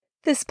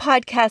This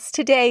podcast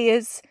today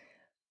is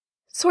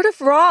sort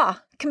of raw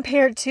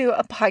compared to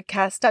a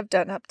podcast I've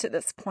done up to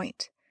this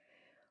point.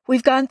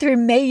 We've gone through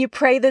May You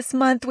Pray this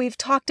month. We've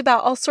talked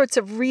about all sorts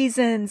of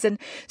reasons and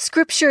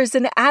scriptures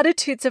and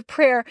attitudes of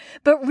prayer,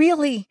 but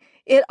really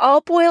it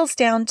all boils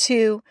down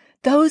to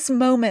those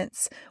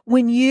moments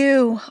when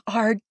you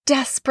are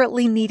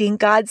desperately needing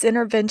God's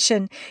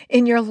intervention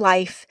in your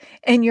life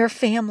and your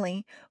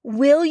family.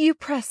 Will you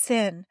press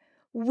in?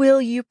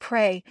 Will you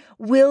pray?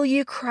 Will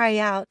you cry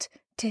out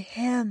to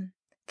Him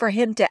for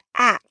Him to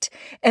act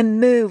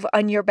and move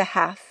on your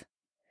behalf?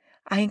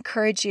 I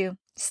encourage you,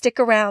 stick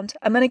around.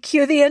 I'm going to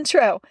cue the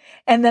intro,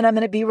 and then I'm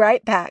going to be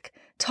right back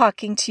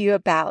talking to you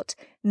about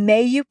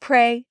May You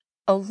Pray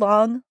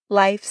Along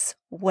Life's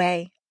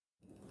Way.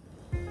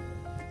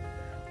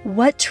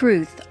 What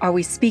truth are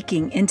we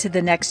speaking into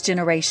the next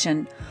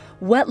generation?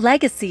 What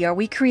legacy are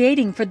we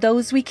creating for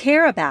those we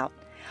care about?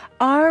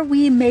 Are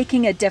we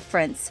making a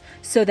difference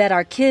so that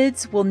our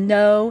kids will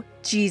know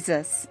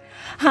Jesus?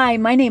 Hi,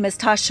 my name is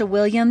Tasha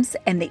Williams,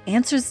 and the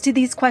answers to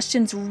these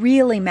questions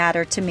really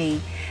matter to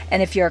me.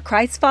 And if you're a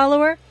Christ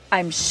follower,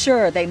 I'm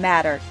sure they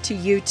matter to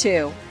you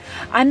too.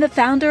 I'm the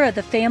founder of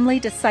the Family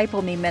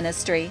Disciple Me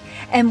Ministry,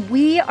 and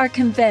we are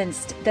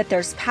convinced that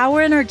there's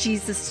power in our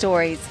Jesus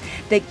stories,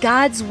 that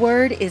God's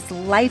Word is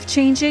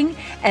life-changing,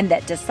 and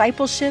that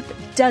discipleship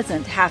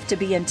doesn't have to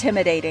be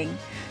intimidating.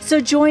 So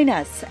join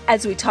us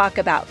as we talk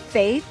about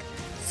faith,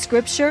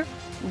 scripture,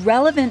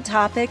 relevant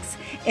topics,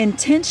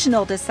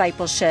 intentional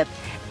discipleship,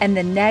 and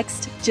the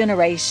next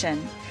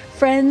generation.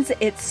 Friends,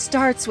 it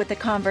starts with a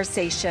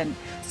conversation.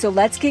 So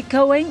let's get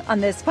going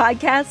on this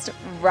podcast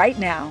right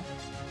now.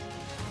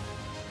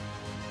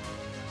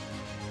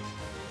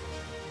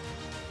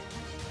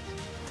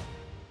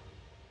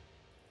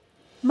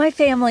 My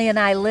family and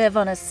I live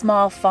on a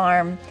small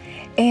farm,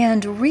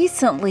 and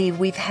recently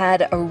we've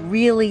had a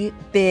really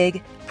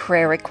big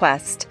prayer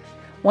request.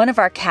 One of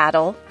our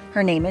cattle,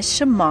 her name is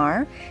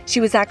Shamar. She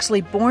was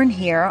actually born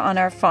here on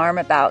our farm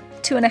about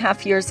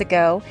 2.5 years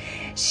ago.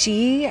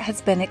 She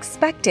has been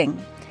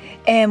expecting,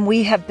 and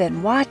we have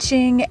been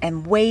watching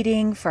and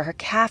waiting for her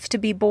calf to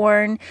be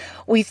born.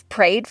 We've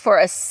prayed for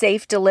a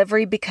safe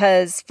delivery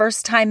because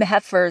first-time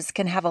heifers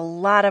can have a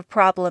lot of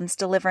problems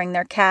delivering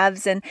their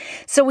calves. And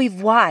so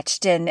we've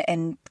watched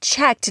and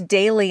checked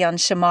daily on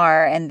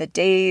Shamar, and the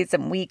days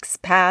and weeks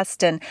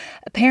passed, and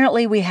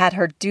apparently we had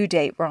her due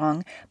date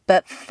wrong.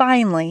 But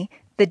finally,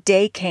 the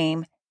day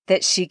came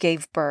that she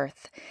gave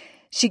birth.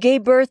 She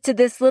gave birth to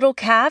this little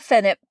calf,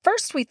 and at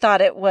first we thought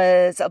it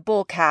was a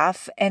bull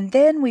calf, and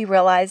then we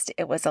realized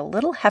it was a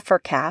little heifer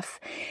calf,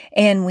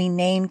 and we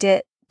named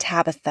it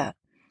Tabitha.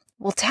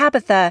 Well,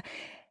 Tabitha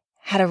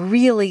had a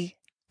really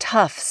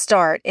tough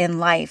start in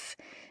life.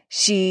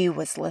 She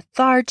was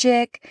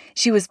lethargic.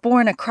 She was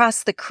born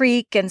across the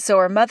creek, and so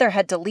her mother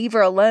had to leave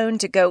her alone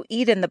to go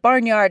eat in the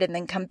barnyard and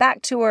then come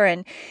back to her.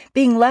 And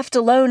being left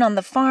alone on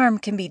the farm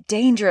can be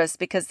dangerous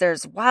because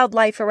there's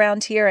wildlife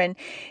around here, and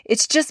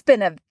it's just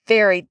been a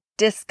very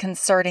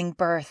disconcerting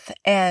birth.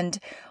 And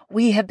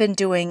we have been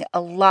doing a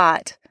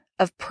lot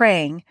of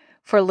praying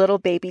for little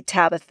baby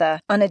Tabitha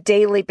on a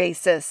daily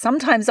basis,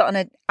 sometimes on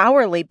an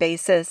hourly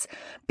basis,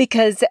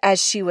 because as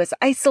she was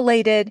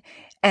isolated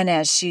and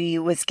as she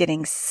was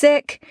getting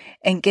sick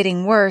and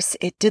getting worse,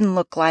 it didn't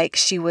look like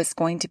she was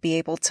going to be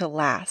able to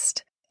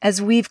last.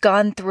 As we've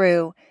gone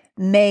through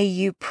May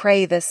You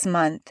Pray this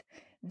month,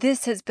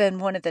 this has been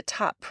one of the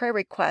top prayer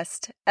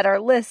requests at our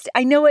list.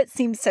 I know it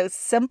seems so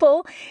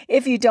simple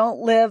if you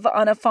don't live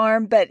on a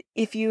farm, but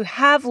if you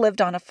have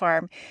lived on a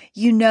farm,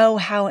 you know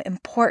how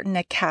important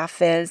a calf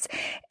is.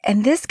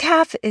 And this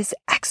calf is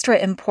extra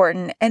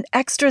important and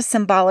extra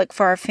symbolic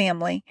for our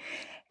family.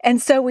 And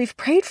so we've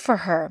prayed for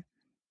her.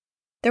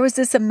 There was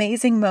this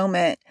amazing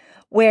moment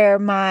where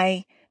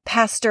my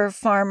pastor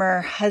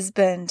farmer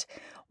husband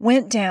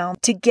went down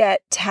to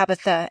get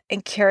Tabitha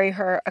and carry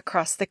her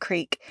across the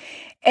creek.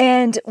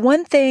 And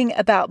one thing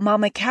about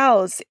mama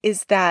cows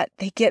is that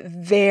they get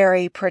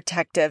very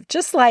protective,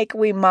 just like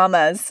we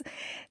mamas.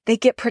 They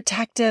get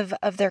protective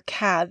of their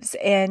calves,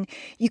 and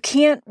you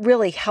can't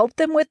really help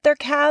them with their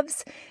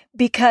calves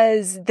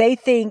because they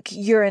think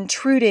you're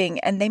intruding,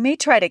 and they may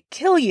try to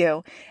kill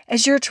you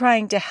as you're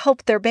trying to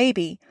help their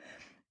baby.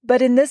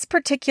 But in this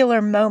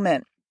particular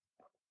moment,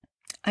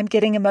 I'm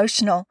getting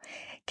emotional.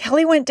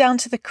 Kelly went down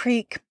to the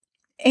creek,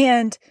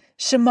 and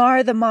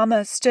Shamar, the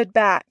mama, stood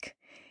back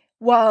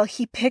while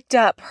he picked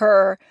up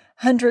her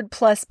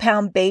 100+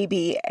 pound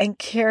baby and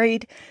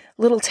carried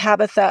little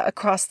Tabitha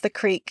across the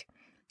creek.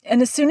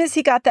 And as soon as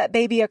he got that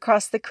baby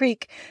across the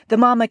creek, the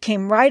mama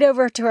came right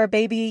over to our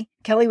baby.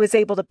 Kelly was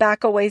able to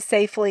back away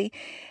safely,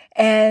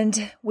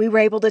 and we were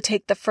able to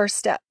take the first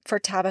step for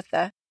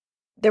Tabitha.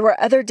 There were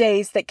other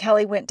days that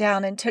Kelly went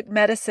down and took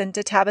medicine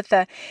to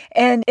Tabitha,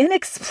 and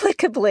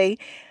inexplicably,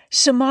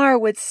 Shamar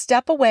would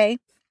step away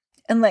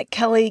and let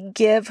Kelly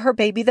give her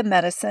baby the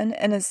medicine,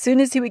 and as soon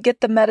as he would get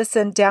the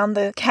medicine down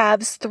the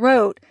calf's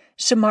throat,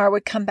 Shamar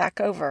would come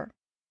back over.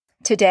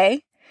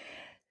 Today,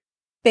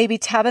 baby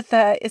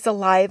Tabitha is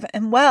alive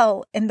and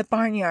well in the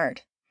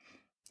barnyard.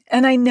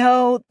 And I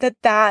know that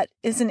that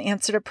is an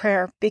answer to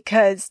prayer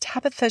because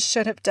Tabitha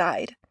should have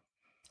died.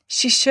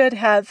 She should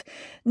have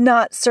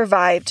not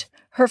survived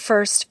her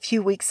first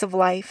few weeks of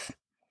life.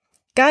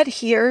 God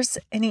hears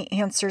and He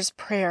answers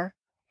prayer.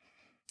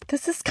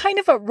 This is kind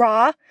of a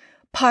raw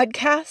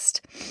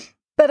podcast,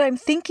 but I'm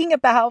thinking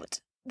about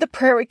the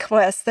prayer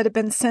requests that have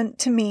been sent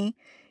to me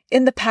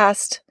in the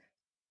past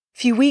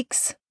few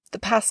weeks, the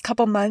past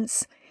couple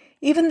months.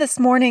 Even this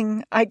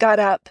morning, I got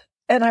up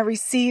and I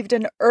received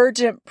an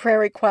urgent prayer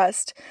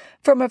request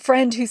from a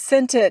friend who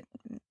sent it.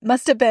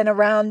 Must have been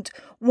around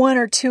 1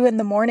 or 2 in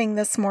the morning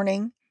this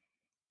morning.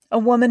 A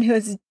woman who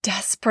is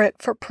desperate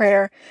for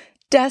prayer,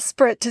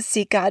 desperate to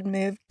see God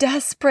move,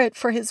 desperate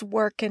for His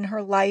work in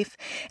her life.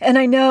 And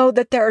I know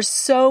that there are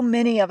so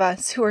many of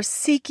us who are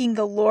seeking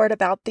the Lord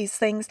about these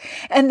things,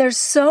 and they're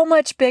so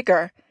much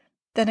bigger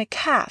than a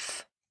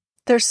calf.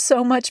 They're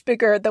so much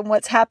bigger than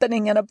what's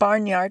happening in a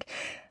barnyard.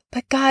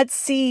 But God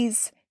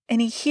sees and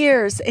He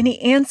hears and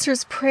He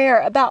answers prayer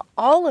about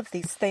all of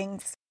these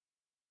things.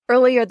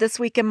 Earlier this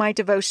week in my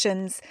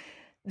devotions,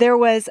 there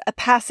was a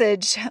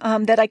passage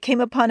that I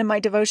came upon in my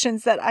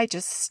devotions that I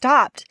just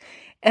stopped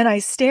and I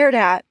stared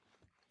at,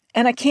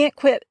 and I can't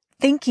quit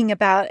thinking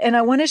about, and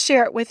I want to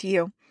share it with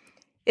you.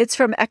 It's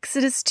from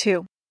Exodus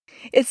 2.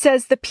 It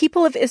says, "The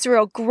people of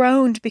Israel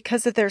groaned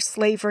because of their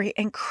slavery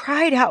and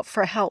cried out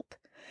for help.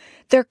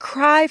 Their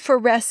cry for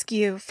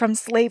rescue from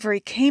slavery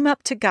came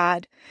up to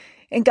God,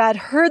 and God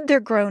heard their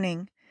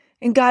groaning.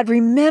 And God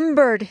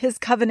remembered His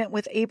covenant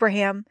with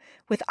Abraham,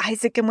 with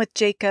Isaac, and with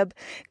Jacob.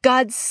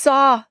 God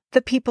saw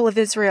the people of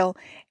Israel,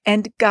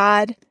 and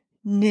God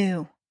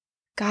knew."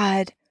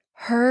 God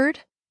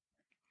heard,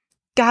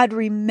 God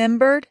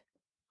remembered,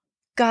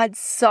 God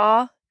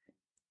saw,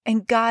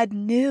 and God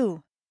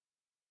knew.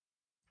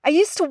 I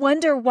used to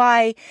wonder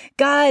why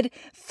God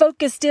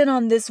focused in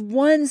on this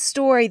one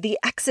story, the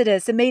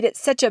Exodus, and made it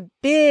such a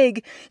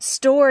big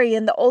story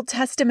in the Old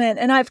Testament.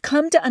 And I've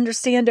come to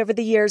understand over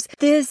the years,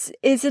 this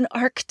is an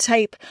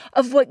archetype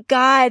of what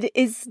God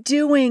is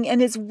doing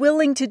and is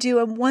willing to do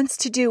and wants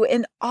to do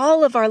in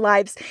all of our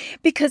lives.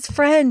 Because,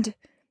 friend,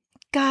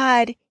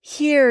 God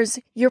hears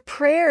your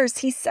prayers.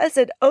 He says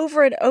it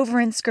over and over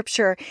in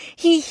Scripture.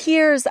 He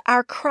hears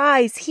our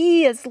cries.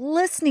 He is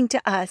listening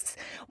to us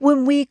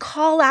when we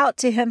call out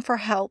to Him for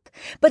help.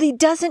 But He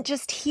doesn't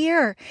just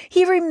hear.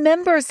 He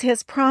remembers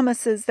His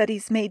promises that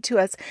He's made to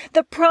us,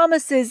 the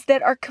promises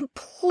that are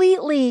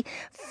completely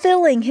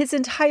filling His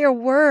entire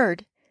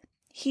word.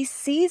 He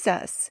sees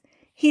us.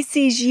 He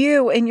sees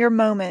you in your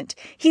moment.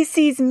 He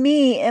sees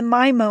me in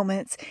my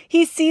moments.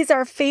 He sees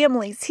our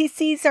families. He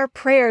sees our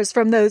prayers,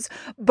 from those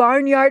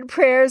barnyard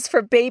prayers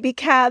for baby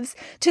calves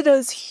to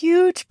those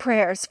huge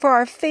prayers for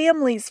our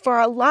families, for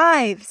our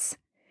lives.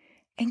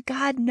 And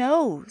God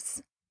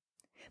knows.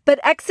 But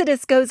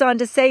Exodus goes on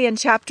to say in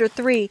chapter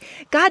 3,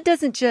 God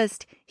doesn't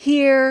just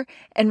hear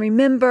and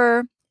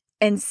remember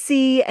and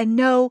see and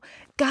know.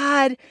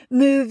 God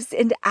moves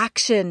into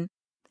action.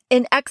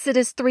 In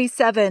Exodus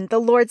 3:7, the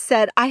Lord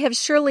said, "I have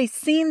surely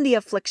seen the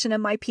affliction of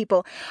my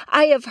people.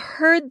 I have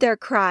heard their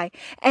cry,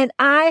 and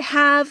I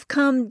have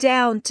come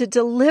down to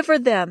deliver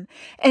them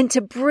and to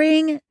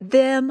bring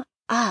them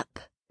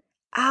up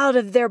out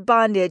of their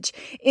bondage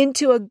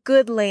into a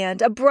good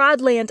land, a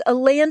broad land, a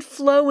land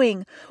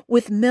flowing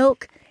with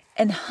milk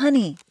and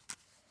honey."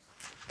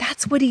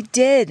 That's what He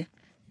did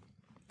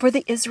for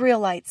the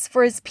Israelites,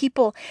 for His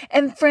people.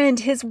 And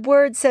friend, His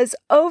word says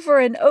over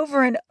and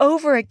over and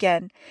over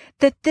again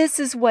that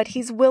this is what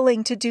He's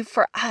willing to do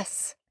for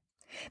us.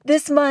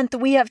 This month,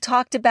 we have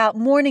talked about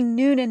morning,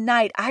 noon, and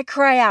night. I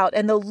cry out,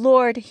 and the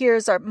Lord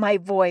hears my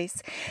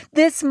voice.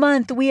 This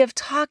month, we have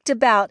talked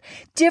about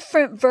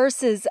different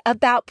verses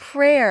about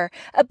prayer,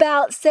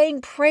 about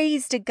saying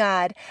praise to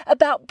God,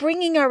 about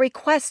bringing our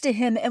requests to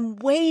Him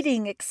and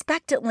waiting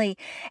expectantly.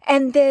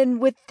 And then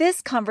with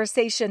this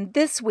conversation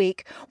this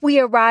week, we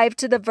arrive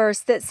to the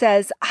verse that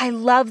says, "I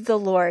love the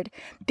Lord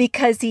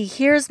because He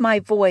hears my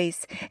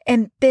voice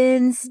and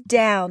bends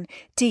down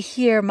to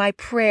hear my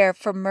prayer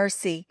for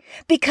mercy.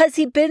 Because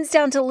He bends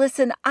down to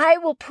listen, I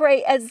will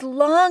pray as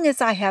long as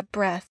I have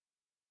breath."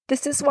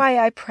 This is why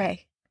I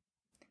pray.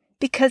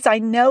 Because I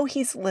know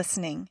He's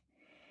listening.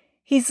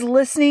 He's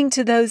listening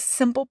to those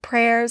simple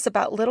prayers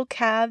about little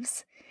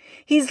calves.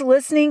 He's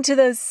listening to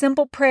those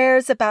simple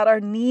prayers about our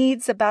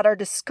needs, about our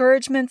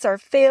discouragements, our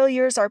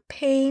failures, our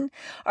pain,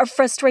 our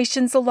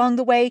frustrations along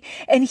the way.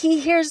 And He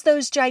hears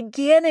those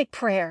gigantic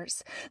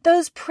prayers,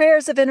 those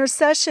prayers of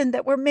intercession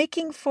that we're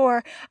making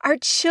for our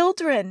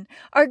children,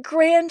 our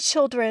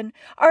grandchildren,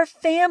 our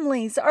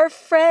families, our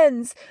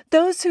friends,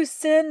 those who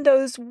send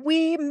those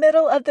wee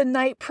middle of the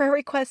night prayer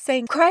requests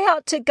saying, "Cry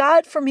out to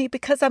God for me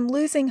because I'm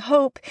losing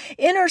hope.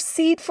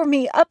 Intercede for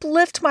me.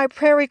 Uplift my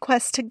prayer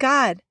requests to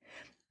God."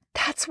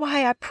 That's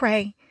why I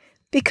pray,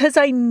 because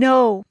I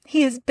know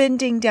He is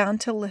bending down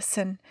to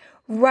listen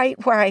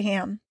right where I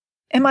am.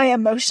 Am I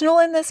emotional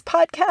in this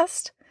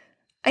podcast?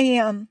 I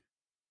am.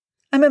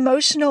 I'm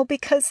emotional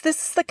because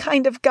this is the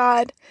kind of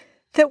God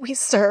that we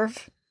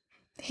serve.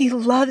 He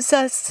loves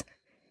us.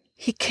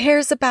 He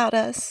cares about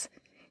us.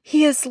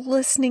 He is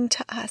listening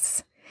to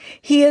us.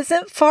 He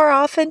isn't far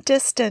off and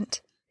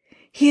distant.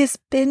 He is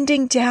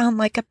bending down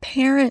like a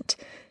parent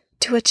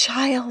to a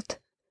child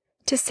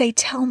to say,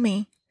 tell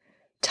me,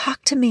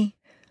 talk to me.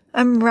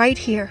 I'm right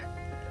here.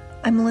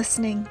 I'm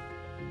listening.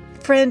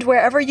 Friend,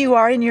 wherever you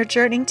are in your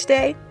journey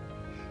today,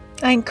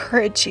 I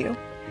encourage you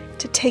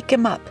to take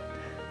him up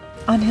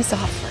on his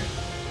offer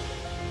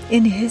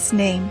in his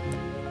name,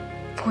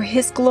 for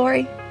his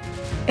glory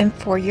and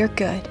for your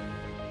good.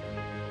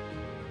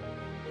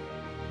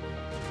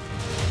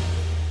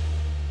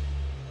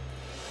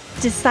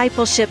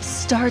 Discipleship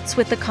starts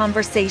with a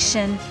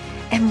conversation,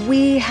 and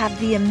we have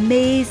the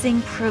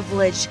amazing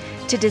privilege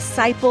to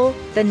disciple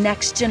the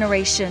next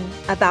generation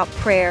about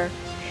prayer.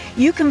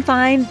 You can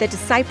find the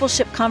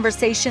discipleship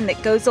conversation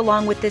that goes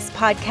along with this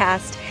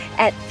podcast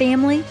at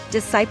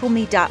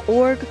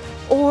familydiscipleme.org,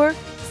 or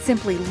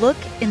simply look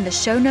in the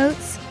show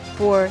notes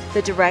for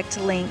the direct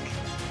link.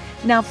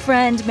 Now,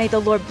 friend, may the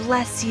Lord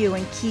bless you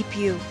and keep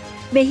you.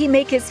 May he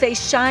make his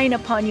face shine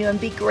upon you and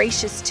be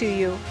gracious to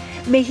you.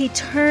 May he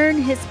turn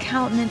his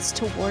countenance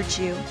towards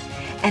you.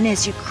 And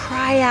as you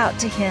cry out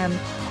to him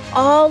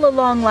all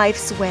along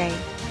life's way,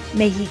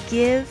 may he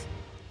give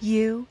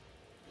you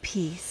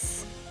peace.